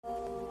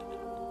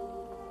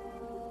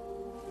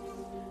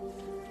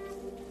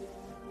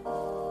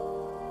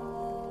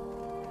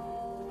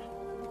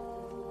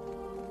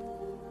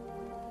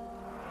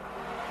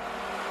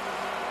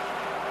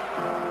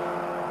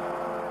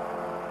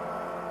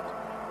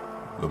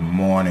Good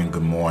morning,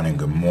 good morning,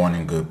 good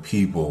morning, good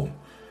people.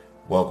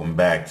 Welcome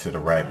back to The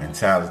Right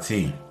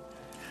Mentality.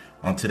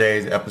 On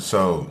today's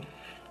episode,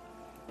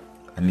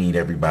 I need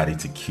everybody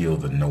to kill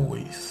the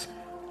noise.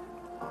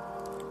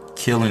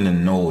 Killing the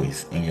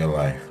noise in your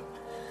life.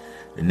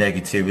 The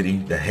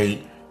negativity, the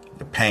hate,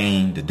 the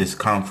pain, the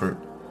discomfort,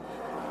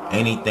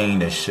 anything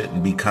that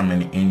shouldn't be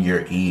coming in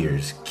your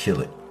ears,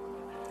 kill it.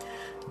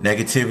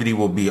 Negativity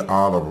will be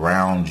all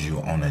around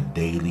you on a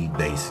daily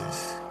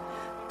basis.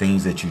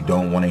 Things that you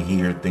don't want to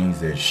hear, things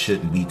that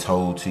shouldn't be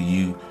told to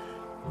you,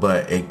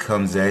 but it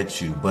comes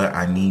at you. But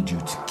I need you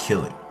to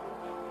kill it.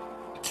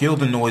 Kill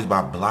the noise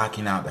by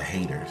blocking out the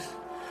haters,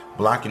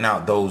 blocking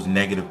out those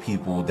negative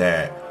people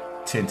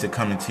that tend to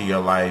come into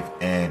your life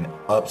and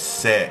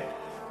upset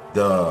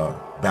the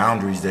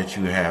boundaries that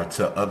you have,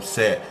 to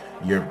upset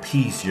your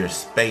peace, your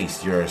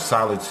space, your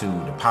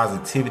solitude, the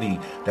positivity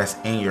that's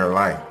in your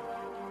life.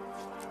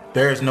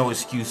 There is no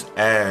excuse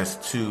as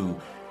to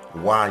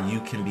why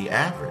you can be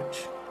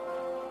average.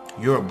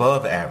 You're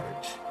above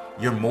average.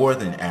 You're more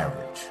than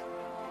average.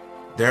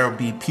 There will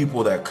be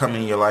people that come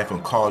in your life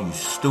and call you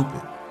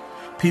stupid.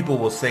 People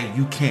will say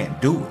you can't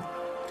do it.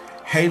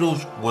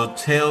 Haters will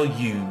tell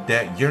you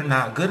that you're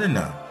not good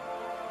enough.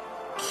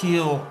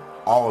 Kill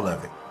all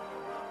of it.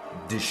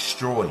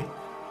 Destroy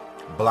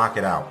it. Block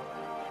it out.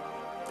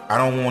 I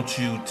don't want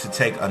you to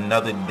take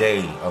another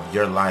day of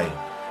your life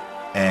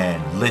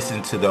and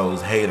listen to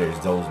those haters,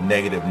 those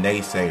negative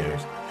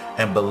naysayers,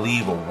 and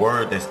believe a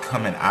word that's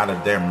coming out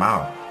of their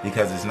mouth,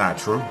 because it's not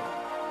true.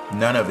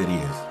 None of it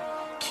is.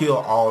 Kill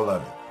all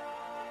of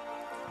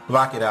it.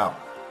 Block it out.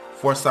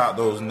 Force out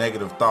those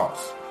negative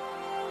thoughts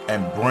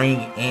and bring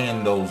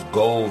in those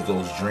goals,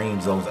 those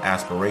dreams, those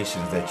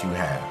aspirations that you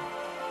have,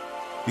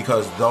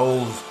 because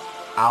those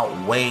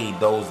outweigh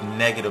those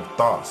negative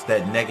thoughts,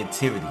 that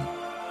negativity,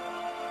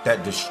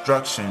 that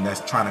destruction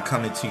that's trying to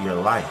come into your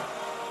life.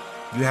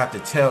 You have to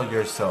tell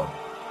yourself,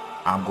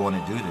 I'm going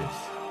to do this.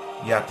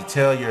 You have to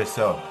tell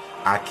yourself,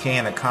 I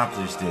can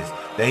accomplish this.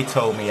 They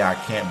told me I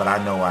can't, but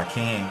I know I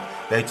can.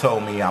 They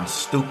told me I'm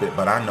stupid,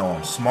 but I know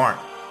I'm smart.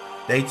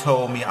 They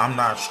told me I'm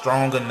not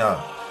strong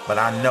enough, but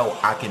I know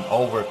I can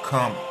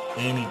overcome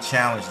any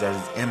challenge that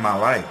is in my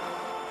life.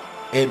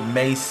 It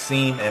may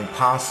seem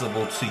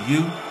impossible to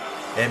you.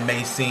 It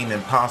may seem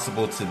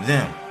impossible to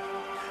them,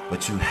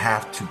 but you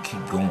have to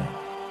keep going.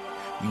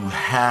 You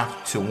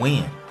have to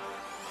win.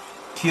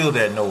 Kill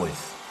that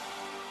noise.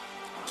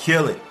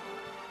 Kill it.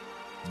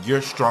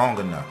 You're strong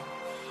enough.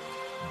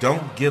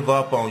 Don't give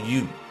up on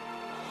you,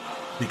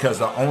 because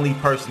the only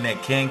person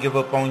that can give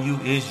up on you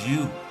is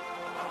you.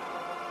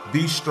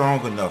 Be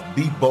strong enough.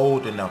 Be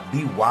bold enough.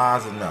 Be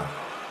wise enough.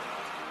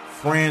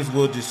 Friends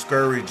will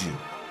discourage you.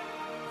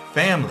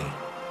 Family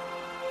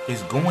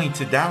is going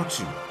to doubt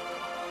you.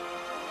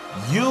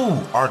 You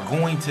are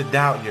going to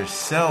doubt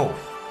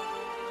yourself.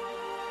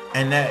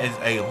 And that is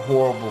a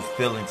horrible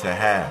feeling to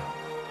have.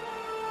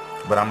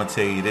 But I'm going to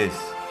tell you this.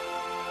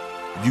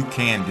 You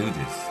can do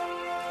this.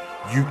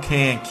 You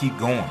can keep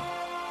going.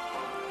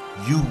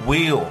 You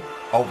will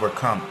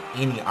overcome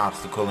any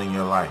obstacle in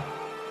your life.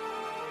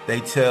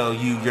 They tell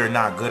you you're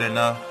not good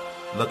enough.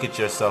 Look at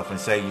yourself and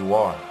say you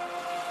are.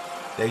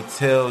 They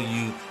tell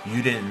you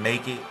you didn't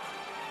make it.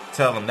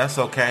 Tell them that's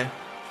okay.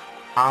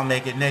 I'll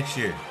make it next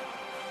year.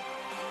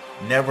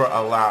 Never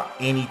allow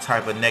any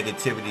type of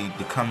negativity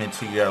to come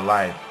into your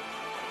life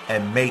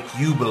and make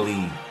you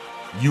believe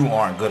you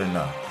aren't good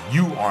enough.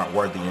 You aren't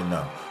worthy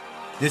enough.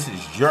 This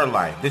is your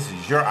life. This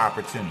is your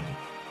opportunity.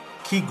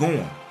 Keep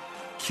going.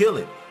 Kill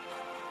it.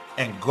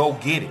 And go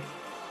get it.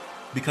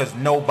 Because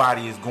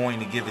nobody is going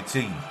to give it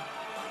to you.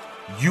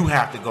 You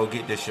have to go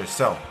get this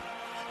yourself.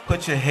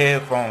 Put your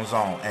headphones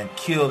on and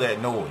kill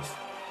that noise.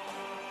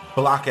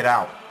 Block it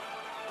out.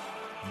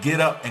 Get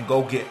up and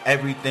go get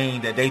everything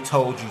that they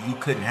told you you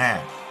couldn't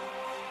have.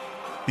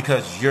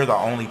 Because you're the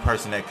only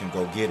person that can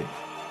go get it.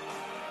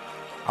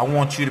 I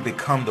want you to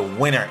become the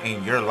winner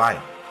in your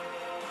life.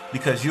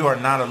 Because you are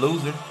not a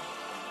loser.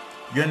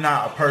 You're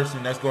not a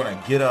person that's going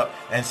to get up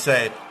and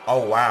say,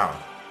 oh wow,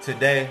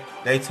 today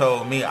they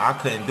told me I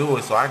couldn't do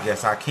it, so I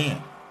guess I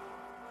can't.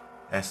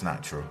 That's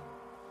not true.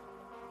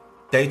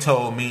 They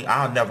told me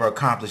I'll never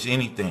accomplish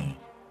anything.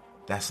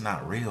 That's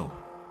not real.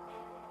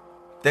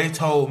 They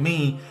told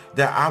me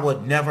that I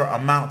would never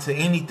amount to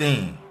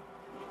anything.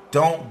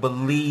 Don't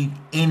believe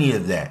any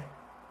of that.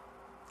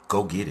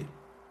 Go get it.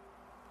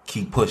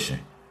 Keep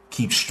pushing.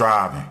 Keep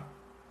striving.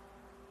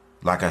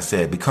 Like I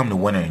said, become the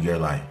winner in your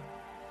life.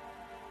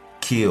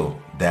 Kill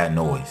that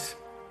noise.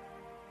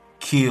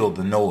 Kill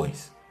the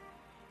noise.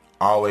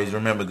 Always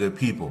remember, good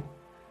people,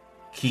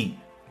 keep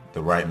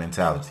the right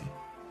mentality.